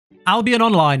Albion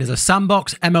Online is a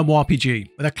sandbox MMORPG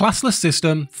with a classless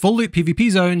system, full loot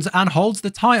PvP zones, and holds the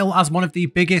title as one of the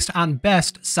biggest and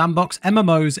best sandbox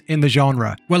MMOs in the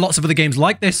genre. Where lots of other games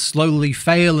like this slowly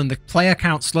fail and the player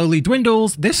count slowly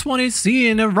dwindles, this one is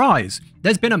seeing a rise.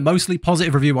 There's been a mostly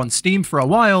positive review on Steam for a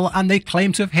while, and they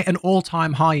claim to have hit an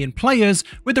all-time high in players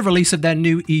with the release of their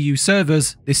new EU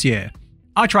servers this year.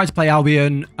 I tried to play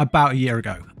Albion about a year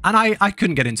ago, and I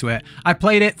couldn't get into it. I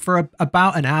played it for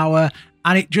about an hour,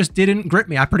 and it just didn't grip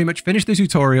me. I pretty much finished the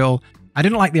tutorial. I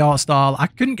didn't like the art style. I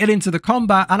couldn't get into the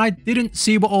combat, and I didn't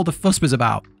see what all the fuss was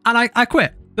about. And I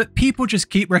quit. But people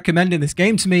just keep recommending this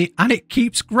game to me, and it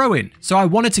keeps growing. So I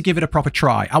wanted to give it a proper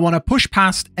try. I want to push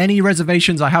past any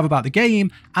reservations I have about the game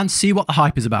and see what the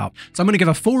hype is about. So I'm going to give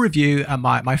a full review and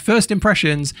my first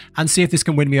impressions and see if this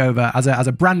can win me over as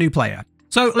a brand new player.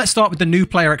 So let's start with the new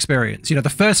player experience, the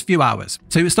first few hours.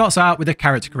 So it starts out with a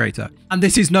character creator. And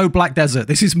this is no Black Desert.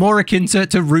 This is more akin to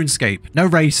RuneScape. No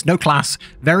race, no class,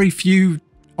 very few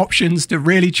options to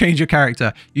really change your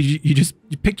character. You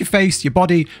pick your face, your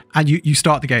body, and you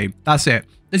start the game. That's it.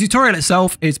 The tutorial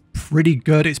itself is pretty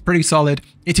good. It's pretty solid.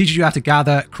 It teaches you how to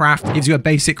gather, craft, gives you a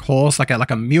basic horse, like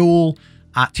a mule,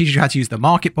 teaches you how to use the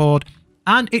market board.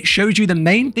 And it shows you the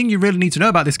main thing you really need to know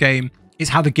about this game is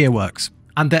how the gear works.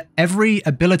 And that every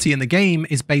ability in the game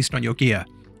is based on your gear.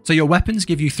 So your weapons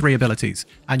give you 3 abilities,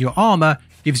 and your armor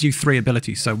gives you 3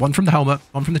 abilities. So one from the helmet,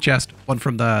 one from the chest, one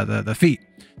from the feet.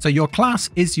 So your class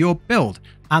is your build,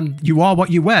 and you are what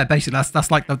you wear. Basically,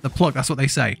 that's like the plug. That's what they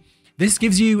say. This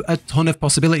gives you a ton of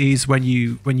possibilities when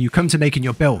you come to making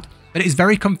your build, but it is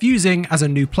very confusing as a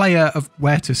new player of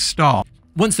where to start.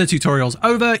 Once the tutorial's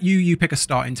over, you pick a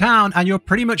start in town, and you're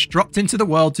pretty much dropped into the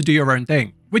world to do your own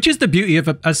thing. Which is the beauty of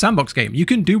a sandbox game. You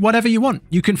can do whatever you want.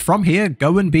 You can from here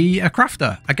go and be a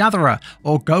crafter, a gatherer,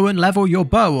 or go and level your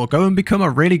bow, or go and become a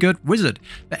really good wizard.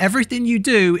 But everything you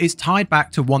do is tied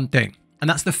back to one thing, and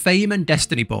that's the fame and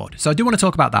destiny board. So I do want to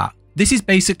talk about that. This is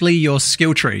basically your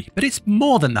skill tree, but it's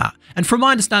more than that. And from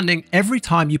my understanding, every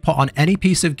time you put on any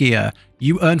piece of gear,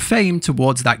 you earn fame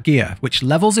towards that gear, which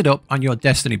levels it up on your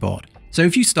destiny board. So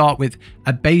if you start with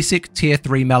a basic tier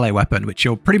 3 melee weapon, which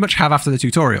you'll pretty much have after the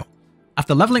tutorial,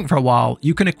 after leveling for a while,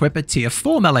 you can equip a tier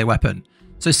 4 melee weapon.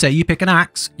 So say you pick an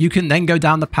axe, you can then go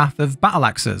down the path of battle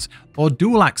axes, or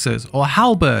dual axes, or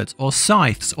halberds, or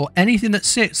scythes, or anything that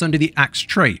sits under the axe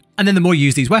tree. And then the more you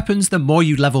use these weapons, the more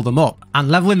you level them up. And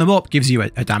leveling them up gives you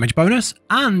a damage bonus,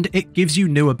 and it gives you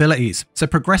new abilities. So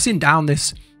progressing down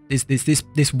this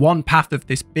one path of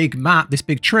this big map, this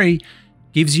big tree,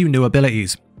 gives you new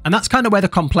abilities. And that's kind of where the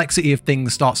complexity of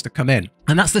things starts to come in.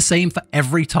 And that's the same for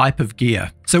every type of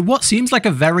gear. So what seems like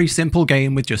a very simple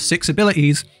game with just 6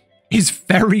 abilities is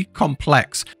very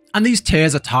complex. And these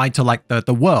tiers are tied to like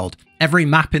the world. Every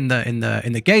map in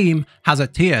the game has a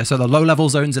tier. So the low level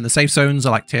zones and the safe zones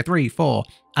are like tier 3, 4.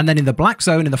 And then in the black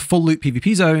zone, in the full loot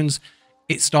PvP zones,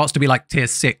 it starts to be like tier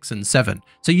 6 and 7.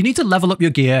 So you need to level up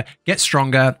your gear, get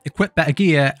stronger, equip better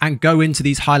gear, and go into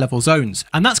these high level zones.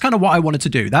 And that's kind of what I wanted to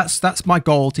do. That's my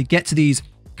goal, to get to these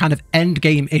kind of end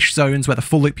game-ish zones where the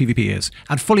full loot PvP is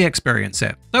and fully experience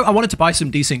it. So I wanted to buy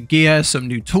some decent gear, some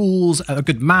new tools, a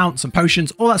good mount, some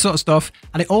potions, all that sort of stuff.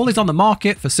 And it all is on the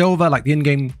market for silver, like the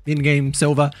in-game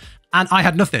silver. And I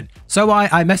had nothing. So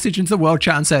I messaged into the world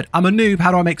chat and said, I'm a noob,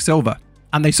 how do I make silver?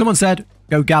 And someone said,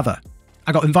 go gather.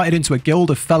 I got invited into a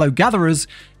guild of fellow gatherers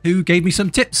who gave me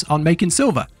some tips on making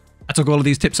silver. I took all of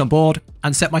these tips on board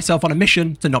and set myself on a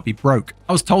mission to not be broke.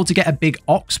 I was told to get a big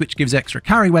ox, which gives extra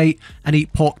carry weight, and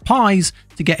eat pork pies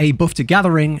to get a buff to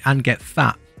gathering and get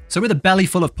fat. So with a belly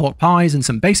full of pork pies and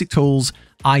some basic tools,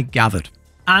 I gathered.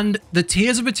 And the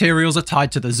tiers of materials are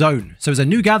tied to the zone. So as a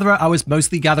new gatherer, I was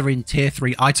mostly gathering tier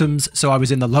 3 items. So I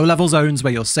was in the low level zones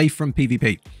where you're safe from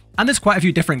PvP. And there's quite a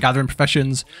few different gathering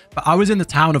professions, but I was in the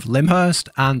town of Limhurst,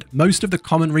 and most of the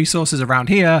common resources around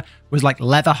here was like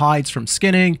leather hides from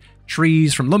skinning,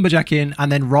 trees from lumberjacking,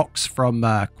 and then rocks from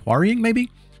quarrying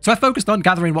maybe. So I focused on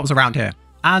gathering what was around here.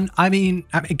 And I mean,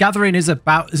 gathering is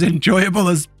about as enjoyable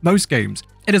as most games.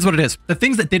 It is what it is. The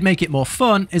things that did make it more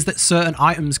fun is that certain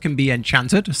items can be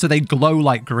enchanted, so they glow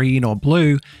like green or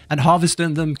blue, and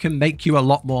harvesting them can make you a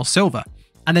lot more silver.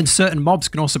 And then certain mobs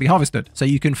can also be harvested, so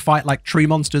you can fight like tree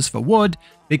monsters for wood,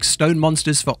 big stone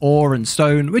monsters for ore and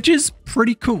stone, which is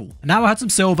pretty cool. And now I had some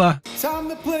silver. Time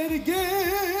to play the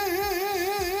game.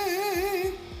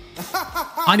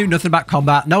 I knew nothing about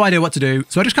combat, no idea what to do,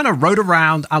 so I just kind of rode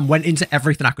around and went into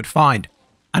everything I could find.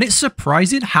 And it's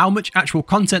surprising how much actual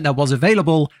content there was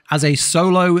available as a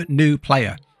solo new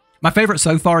player. My favorite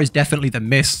so far is definitely the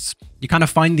mists. You kind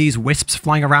of find these wisps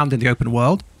flying around in the open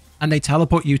world, and they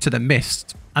teleport you to the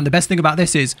mist. And the best thing about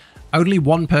this is only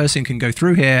one person can go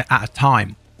through here at a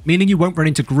time, meaning you won't run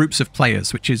into groups of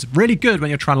players, which is really good when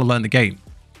you're trying to learn the game.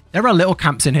 There are little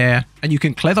camps in here, and you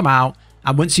can clear them out,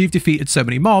 and once you've defeated so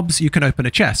many mobs, you can open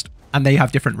a chest, and they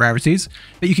have different rarities,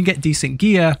 but you can get decent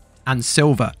gear and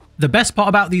silver. The best part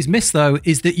about these mists, though,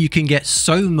 is that you can get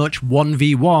so much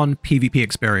 1v1 PvP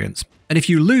experience. And if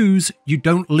you lose, you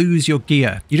don't lose your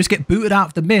gear. You just get booted out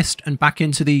of the mist and back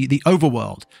into the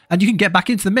overworld. And you can get back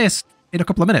into the mist in a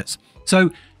couple of minutes.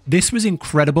 So this was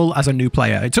incredible as a new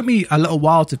player. It took me a little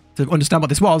while to understand what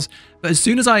this was, but as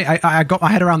soon as I got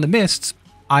my head around the mists,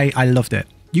 I loved it.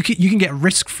 You can get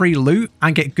risk-free loot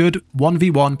and get good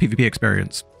 1v1 PvP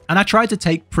experience. And I tried to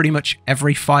take pretty much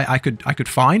every fight I could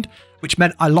find, which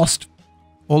meant I lost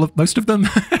most of them.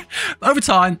 Over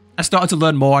time, I started to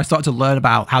learn more. I started to learn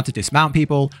about how to dismount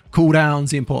people,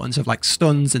 cooldowns, the importance of like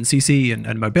stuns and CC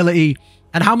and mobility,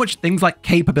 and how much things like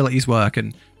capabilities work,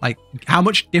 and like how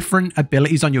much different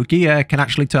abilities on your gear can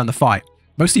actually turn the fight,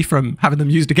 mostly from having them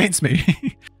used against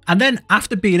me. And then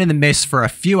after being in the mist for a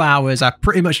few hours, I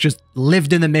pretty much just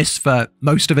lived in the mist for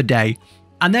most of a day.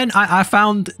 And then I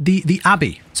found the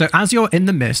Abbey. So as you're in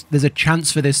the mist, there's a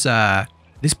chance for this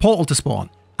portal to spawn,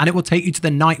 and it will take you to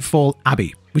the Nightfall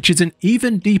Abbey, which is an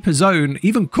even deeper zone,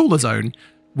 even cooler zone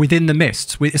within the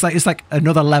mist. It's like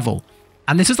another level.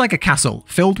 And this is like a castle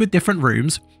filled with different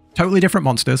rooms, totally different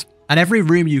monsters. And every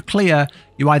room you clear,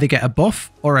 you either get a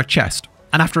buff or a chest.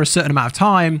 And after a certain amount of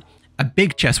time, a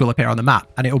big chest will appear on the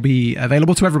map, and it will be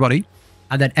available to everybody.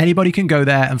 And then anybody can go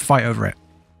there and fight over it.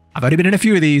 I've only been in a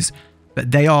few of these, but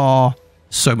they are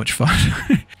so much fun.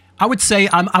 I would say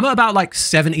I'm at about like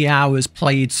 70 hours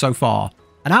played so far.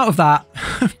 And out of that,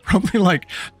 probably like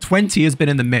 20 has been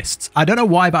in the mists. I don't know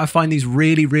why, but I find these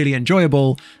really, really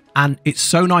enjoyable. And it's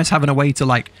so nice having a way to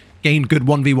like gain good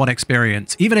 1v1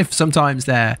 experience. Even if sometimes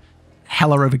they're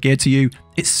hella overgeared to you,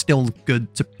 it's still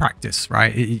good to practice,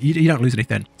 right? You don't lose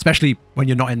anything, especially when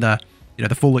you're not in the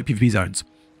full loot PvP zones.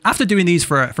 After doing these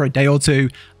for a day or two,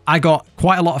 I got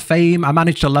quite a lot of fame. I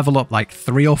managed to level up like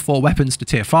 3 or 4 weapons to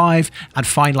tier 5 and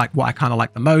find like what I kind of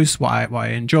like the most, what I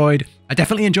enjoyed. I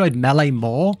definitely enjoyed melee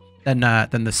more than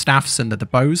the staffs and the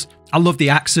bows. I love the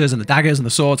axes and the daggers and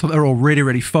the swords. They're all really,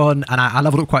 really fun, and I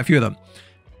leveled up quite a few of them.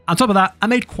 On top of that, I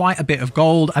made quite a bit of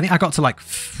gold. I think I got to like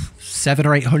 700,000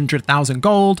 or 800,000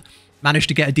 gold. Managed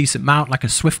to get a decent mount like a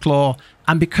Swiftclaw,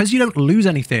 and because you don't lose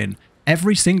anything,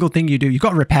 every single thing you do, you've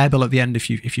got a repair bill at the end if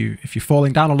you're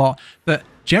falling down a lot. But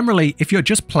generally, if you're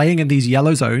just playing in these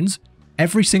yellow zones,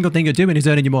 every single thing you're doing is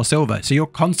earning you more silver. So you're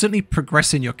constantly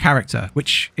progressing your character,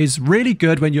 which is really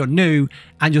good when you're new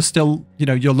and you're still,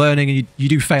 you're learning, and you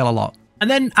do fail a lot.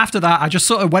 And then after that, I just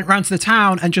sort of went around to the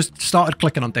town and just started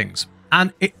clicking on things.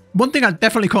 And one thing that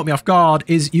definitely caught me off guard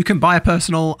is you can buy a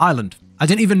personal island. I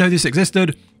didn't even know this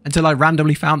existed until I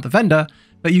randomly found the vendor.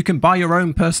 But you can buy your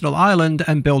own personal island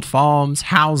and build farms,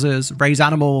 houses, raise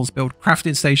animals, build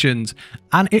crafting stations,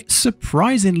 and it's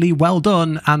surprisingly well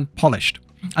done and polished.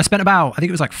 I spent about, I think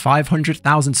it was like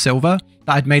 500,000 silver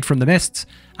that I'd made from the mists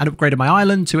and upgraded my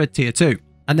island to a tier 2.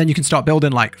 And then you can start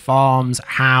building like farms,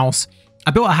 house.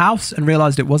 I built a house and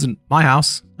realized it wasn't my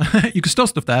house. You can store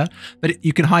stuff there, but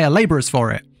you can hire laborers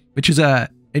for it, which is a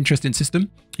interesting system.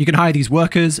 You can hire these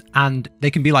workers and they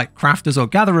can be like crafters or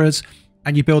gatherers,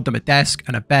 and you build them a desk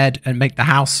and a bed and make the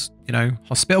house,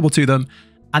 hospitable to them,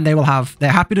 and their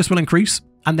happiness will increase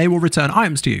and they will return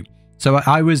items to you. So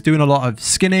I was doing a lot of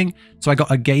skinning. So I got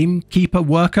a gamekeeper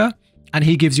worker, and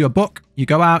he gives you a book. You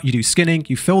go out, you do skinning,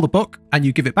 you fill the book and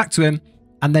you give it back to him.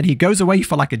 And then he goes away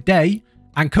for like a day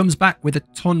and comes back with a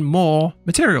ton more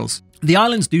materials. The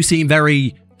islands do seem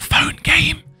very phone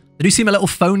game. They do seem a little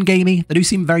phone gamey. They do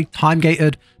seem very time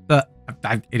gated, but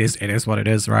it is what it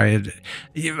is, right?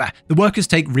 The workers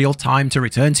take real time to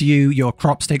return to you. Your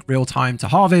crops take real time to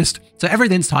harvest. So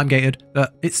everything's time gated,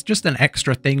 but it's just an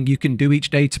extra thing you can do each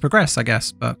day to progress, I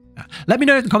guess. But let me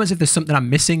know in the comments if there's something I'm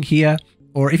missing here,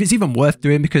 or if it's even worth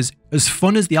doing, because as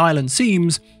fun as the island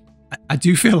seems, I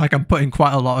do feel like I'm putting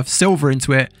quite a lot of silver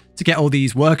into it to get all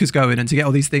these workers going and to get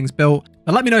all these things built.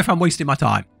 But let me know if I'm wasting my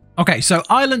time. Okay, so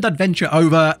island adventure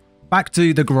over. Back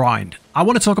to the grind. I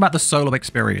want to talk about the solo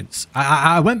experience.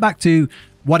 I went back to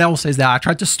what else is there. I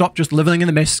tried to stop just living in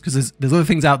the mist because there's other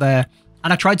things out there,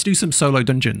 and I tried to do some solo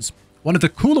dungeons. One of the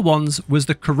cooler ones was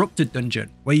the corrupted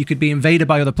dungeon, where you could be invaded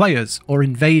by other players or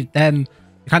invade them.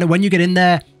 Kind of when you get in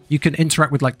there, you can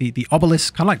interact with like the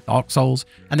obelisk, kind of like Dark Souls,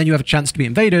 and then you have a chance to be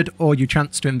invaded, or you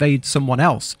chance to invade someone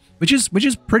else, which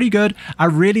is pretty good. I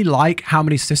really like how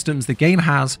many systems the game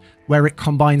has where it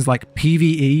combines like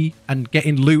PvE and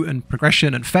getting loot and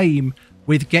progression and fame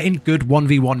with getting good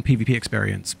 1v1 PvP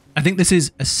experience. I think this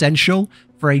is essential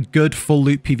for a good full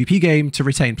loot PvP game to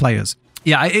retain players.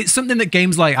 Yeah, it's something that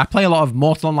games like, I play a lot of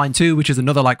Mortal Online 2, which is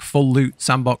another like full loot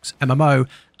sandbox MMO,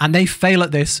 and they fail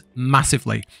at this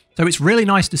massively. So it's really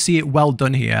nice to see it well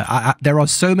done here. There are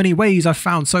so many ways I've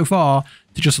found so far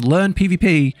to just learn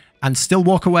PvP and still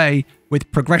walk away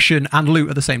with progression and loot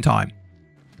at the same time.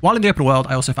 While in the open world,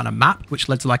 I also found a map which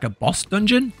led to like a boss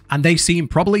dungeon, and they seem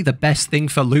probably the best thing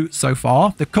for loot so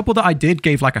far. The couple that I did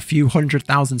gave like a few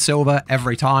 100,000 silver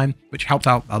every time, which helped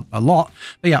out a lot.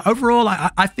 But yeah, overall,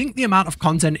 I think the amount of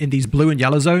content in these blue and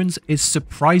yellow zones is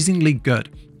surprisingly good.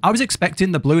 I was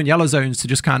expecting the blue and yellow zones to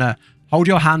just kind of hold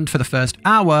your hand for the first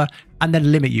hour and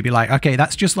then limit you. Be like, okay,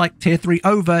 that's just like tier 3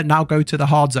 over, now go to the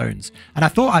hard zones. And I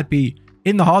thought I'd be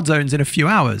in the hard zones in a few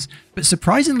hours, but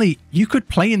surprisingly, you could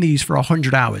play in these for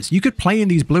 100 hours. You could play in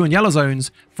these blue and yellow zones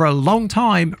for a long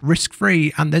time,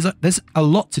 risk-free, and there's a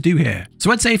lot to do here. So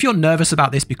I'd say if you're nervous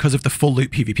about this because of the full loot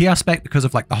PvP aspect, because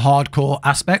of like the hardcore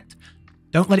aspect,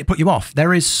 don't let it put you off.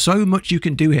 There is so much you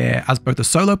can do here as both a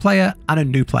solo player and a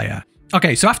new player.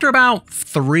 Okay, so after about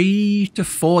 3 to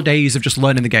 4 days of just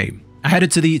learning the game, I headed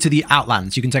to the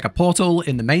Outlands. You can take a portal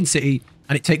in the main city,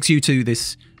 and it takes you to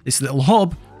this little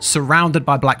hub surrounded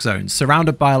by black zones,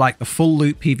 surrounded by like the full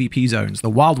loot PvP zones, the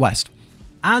Wild West.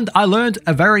 And I learned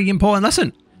a very important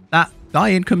lesson, that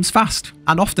dying comes fast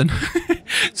and often.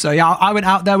 So yeah, I went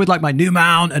out there with like my new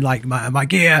mount and like my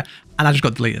gear, and I just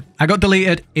got deleted. I got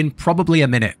deleted in probably a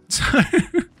minute.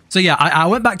 So yeah, I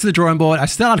went back to the drawing board. I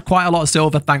still had quite a lot of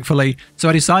silver, thankfully. So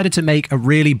I decided to make a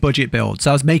really budget build.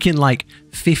 So I was making like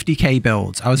 50k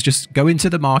builds. I was just going to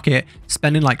the market,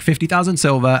 spending like 50,000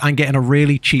 silver and getting a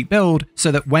really cheap build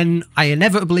so that when I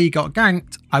inevitably got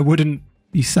ganked, I wouldn't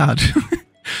be sad.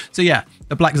 So yeah,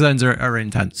 the black zones are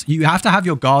intense. You have to have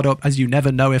your guard up, as you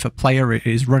never know if a player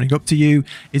is running up to you,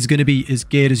 is going to be as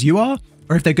geared as you are,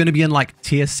 or if they're going to be in like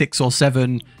tier 6 or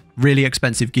 7 really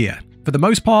expensive gear. For the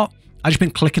most part, I've just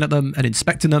been clicking at them and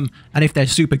inspecting them, and if they're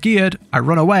super geared, I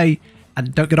run away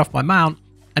and don't get off my mount.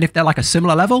 And if they're like a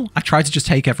similar level, I try to just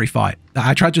take every fight.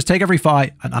 I tried to just take every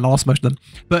fight, and I lost most of them.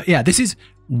 But yeah, this is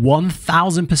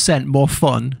 1000% more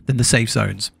fun than the safe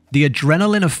zones. The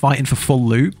adrenaline of fighting for full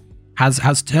loot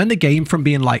has turned the game from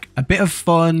being like a bit of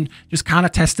fun, just kind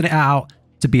of testing it out,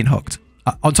 to being hooked.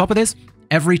 On top of this,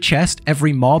 every chest,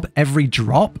 every mob, every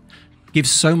drop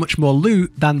gives so much more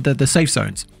loot than the safe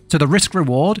zones. So the risk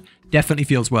reward definitely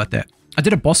feels worth it. I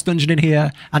did a boss dungeon in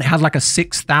here, and it had like a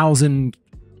 6,000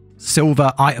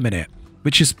 silver item in it,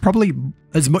 which is probably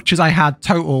as much as I had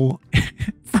total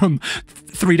from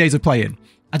 3 days of playing.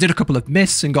 I did a couple of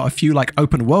myths and got a few like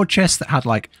open world chests that had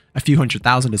like a few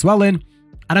 100,000 as well in.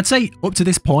 And I'd say up to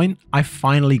this point, I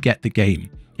finally get the game.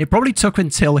 It probably took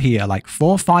until here, like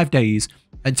 4 or 5 days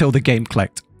until the game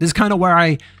clicked. This is kind of where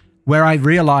I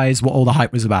realized what all the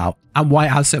hype was about and why it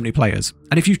has so many players.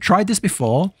 And if you've tried this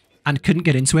before and couldn't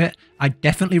get into it, I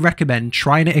definitely recommend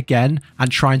trying it again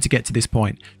and trying to get to this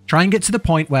point. Try and get to the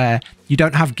point where you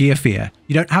don't have gear fear.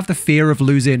 You don't have the fear of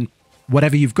losing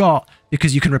whatever you've got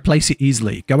because you can replace it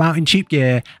easily. Go out in cheap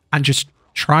gear and just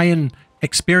try and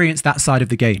experience that side of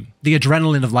the game. The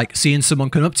adrenaline of like seeing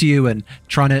someone come up to you and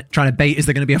trying to bait, is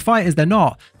there going to be a fight, is there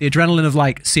not? The adrenaline of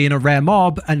like seeing a rare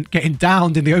mob and getting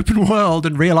downed in the open world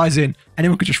and realizing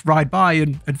anyone could just ride by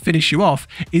and finish you off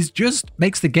is just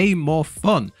makes the game more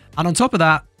fun. And on top of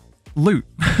that, loot.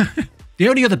 The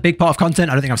only other big part of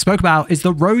content I don't think I've spoke about is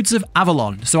the roads of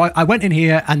Avalon. So I went in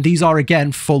here and these are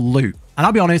again full loot. And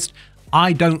I'll be honest,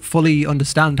 I don't fully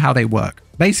understand how they work.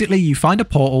 Basically, you find a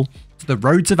portal to the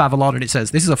roads of Avalon and it says,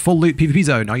 this is a full loot PvP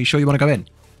zone. Are you sure you want to go in?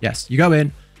 Yes, you go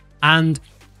in. And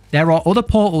there are other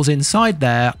portals inside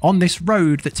there on this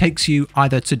road that takes you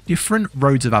either to different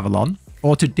roads of Avalon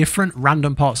or to different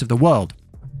random parts of the world.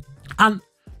 And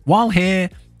while here,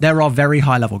 there are very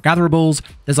high level gatherables.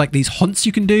 There's like these hunts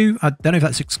you can do. I don't know if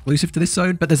that's exclusive to this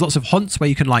zone, but there's lots of hunts where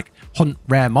you can like hunt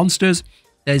rare monsters.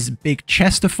 There's big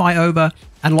chests to fight over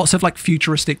and lots of like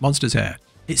futuristic monsters here.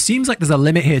 It seems like there's a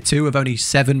limit here too of only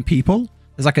 7 people.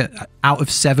 There's like a out of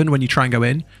 7 when you try and go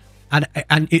in. And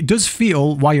it does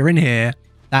feel while you're in here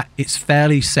that it's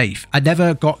fairly safe. I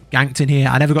never got ganked in here.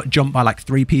 I never got jumped by like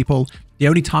 3 people. The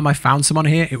only time I found someone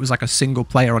here, it was like a single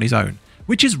player on his own,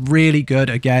 which is really good.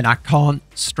 Again, I can't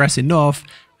stress enough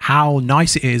how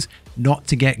nice it is not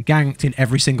to get ganked in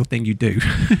every single thing you do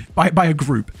by a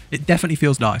group. It definitely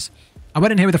feels nice. I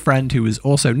went in here with a friend who was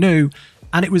also new,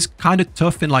 and it was kind of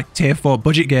tough in like tier 4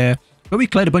 budget gear, but we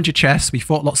cleared a bunch of chests. We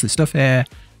fought lots of stuff here,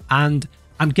 and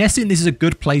I'm guessing this is a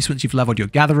good place once you've leveled your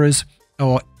gatherers,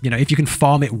 or, you know, if you can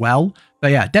farm it well.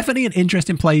 But yeah, definitely an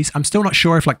interesting place. I'm still not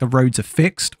sure if like the roads are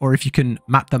fixed or if you can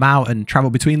map them out and travel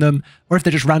between them, or if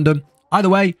they're just random. Either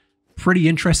way, pretty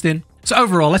interesting. So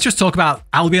overall, let's just talk about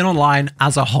Albion Online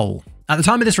as a whole. At the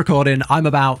time of this recording, I'm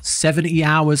about 70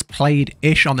 hours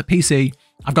played-ish on the PC.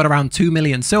 I've got around 2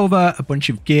 million silver, a bunch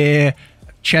of gear,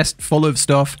 a chest full of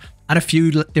stuff, and a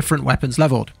few different weapons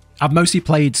leveled. I've mostly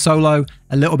played solo,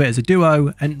 a little bit as a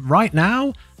duo, and right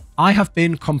now, I have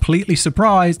been completely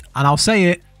surprised, and I'll say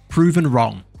it, proven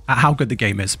wrong at how good the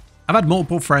game is. I've had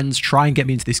multiple friends try and get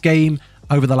me into this game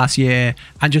over the last year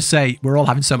and just say, we're all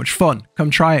having so much fun. Come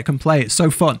try it, come play it, it's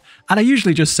so fun. And I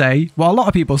usually just say, well, a lot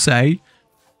of people say,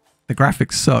 the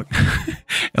graphics suck.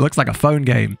 It looks like a phone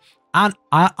game. And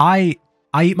I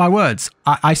eat my words.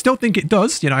 I still think it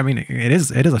does. You know, I mean, it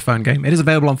is a phone game. It is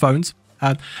available on phones.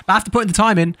 But after putting the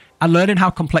time in and learning how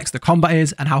complex the combat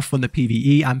is and how fun the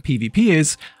PvE and PvP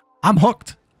is, I'm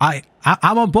hooked. I'm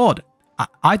on board.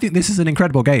 I think this is an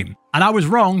incredible game. And I was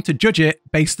wrong to judge it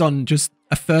based on just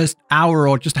a first hour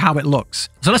or just how it looks.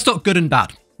 So let's talk good and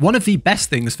bad. One of the best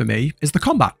things for me is the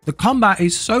combat. The combat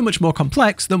is so much more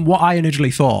complex than what I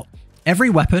initially thought.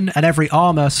 Every weapon and every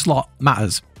armor slot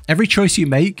matters. Every choice you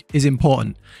make is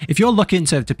important. If you're looking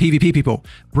to PvP people,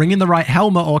 bringing the right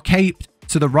helmet or cape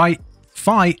to the right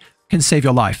fight can save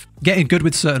your life. Getting good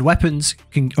with certain weapons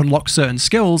can unlock certain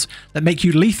skills that make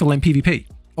you lethal in PvP,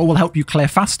 or will help you clear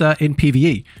faster in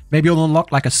PvE. Maybe you'll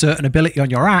unlock like a certain ability on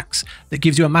your axe that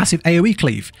gives you a massive AoE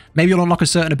cleave. Maybe you'll unlock a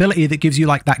certain ability that gives you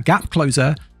like that gap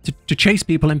closer to chase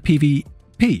people in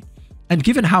PvP. And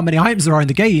given how many items there are in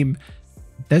the game,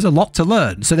 there's a lot to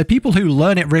learn. So the people who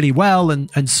learn it really well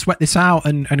and sweat this out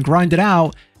and grind it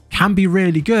out can be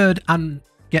really good and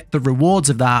get the rewards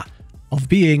of that, of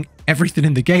being everything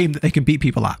in the game that they can beat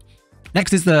people at.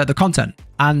 Next is the content.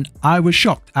 And I was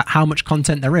shocked at how much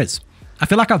content there is. I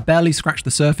feel like I've barely scratched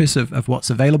the surface of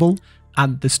what's available,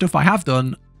 and the stuff I have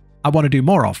done, I want to do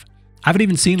more of. I haven't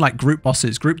even seen like group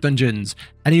bosses, group dungeons,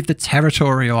 any of the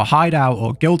territory or hideout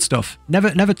or guild stuff.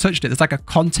 Never touched it. There's like a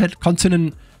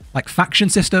continent, like faction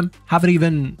system.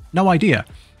 No idea.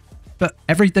 But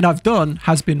everything I've done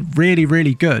has been really,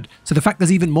 really good. So the fact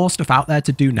there's even more stuff out there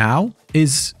to do now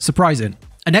is surprising.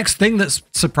 A next thing that's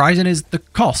surprising is the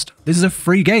cost. This is a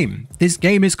free game. This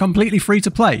game is completely free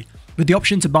to play, with the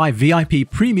option to buy VIP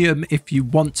Premium if you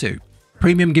want to.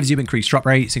 Premium gives you increased drop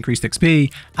rates, increased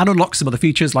XP, and unlocks some other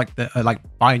features like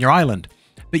buying your island.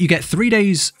 But you get 3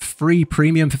 days free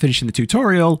Premium for finishing the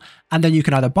tutorial, and then you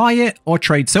can either buy it or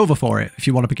trade silver for it if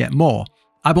you want to get more.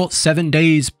 I bought 7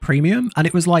 days Premium, and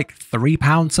it was like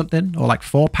 £3 something, or like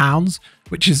 £4,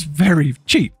 which is very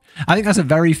cheap. I think that's a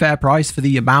very fair price for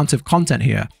the amount of content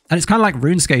here. And it's kind of like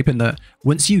RuneScape in that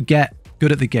once you get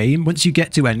good at the game, once you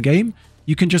get to endgame,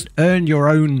 you can just earn your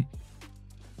own,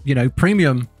 you know,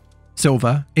 premium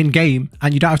silver in game,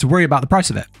 and you don't have to worry about the price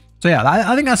of it. So yeah,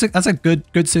 I think that's a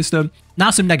good system.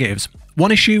 Now some negatives.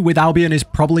 One issue with Albion is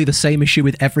probably the same issue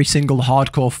with every single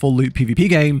hardcore full loot PvP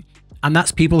game, and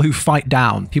that's people who fight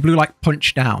down, people who like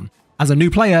punch down. As a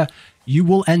new player, you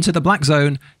will enter the black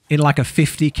zone in like a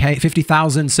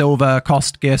 50,000 silver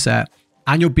cost gear set,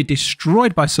 and you'll be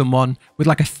destroyed by someone with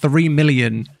like a 3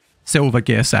 million silver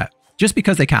gear set just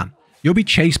because they can. You'll be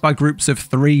chased by groups of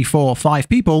 3, 4, 5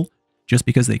 people just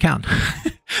because they can.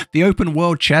 The open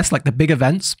world chest, like the big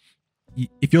events,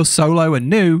 if you're solo and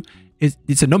new,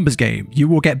 it's a numbers game. You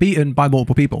will get beaten by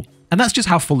multiple people. And that's just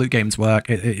how full loot games work.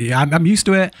 I'm used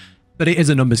to it, but it is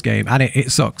a numbers game, and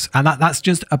it sucks. And that's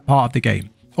just a part of the game.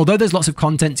 Although there's lots of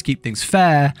content to keep things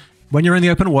fair, when you're in the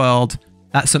open world,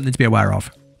 that's something to be aware of.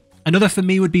 Another for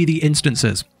me would be the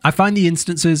instances. I find the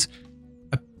instances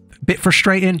a bit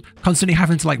frustrating, constantly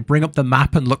having to like bring up the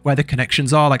map and look where the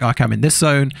connections are. Like, okay, I'm in this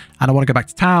zone and I want to go back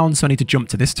to town, so I need to jump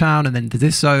to this town and then to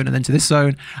this zone and then to this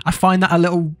zone. I find that a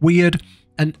little weird,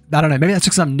 and I don't know, maybe that's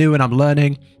because I'm new and I'm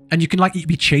learning. And you can like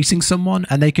be chasing someone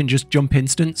and they can just jump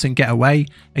instance and get away.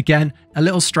 Again, a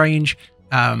little strange.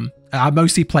 I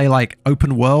mostly play like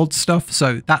open world stuff,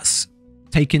 so that's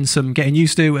taking some getting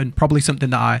used to and probably something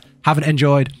that I haven't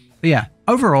enjoyed. But yeah,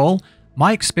 overall,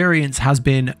 my experience has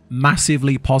been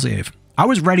massively positive. I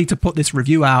was ready to put this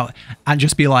review out and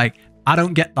just be like, I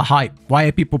don't get the hype. Why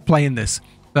are people playing this?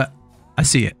 But I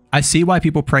see it. I see why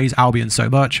people praise Albion so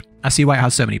much. I see why it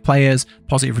has so many players,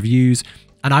 positive reviews,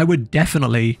 and I would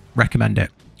definitely recommend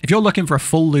it. If you're looking for a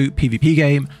full loot PvP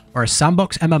game or a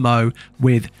sandbox MMO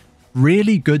with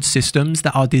really good systems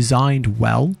that are designed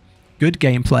well, good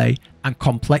gameplay, and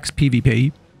complex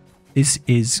PvP, this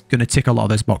is going to tick a lot of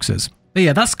those boxes. But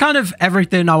yeah, that's kind of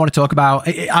everything I want to talk about.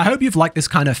 I hope you've liked this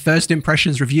kind of first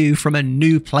impressions review from a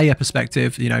new player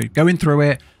perspective, you know, going through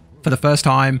it for the first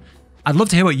time. I'd love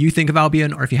to hear what you think of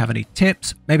Albion, or if you have any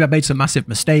tips. Maybe I made some massive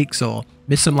mistakes or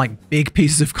missed some like big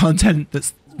pieces of content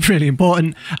that's It's really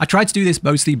important. I tried to do this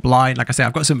mostly blind. Like I say,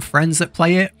 I've got some friends that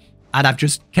play it, and I've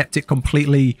just kept it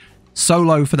completely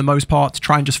solo for the most part to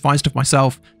try and just find stuff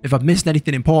myself. If I've missed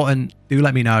anything important, do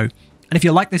let me know. And if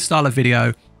you like this style of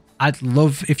video, I'd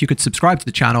love if you could subscribe to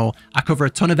the channel. I cover a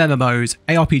ton of MMOs,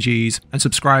 ARPGs, and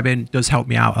subscribing does help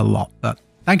me out a lot. But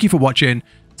thank you for watching.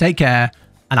 Take care,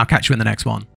 and I'll catch you in the next one.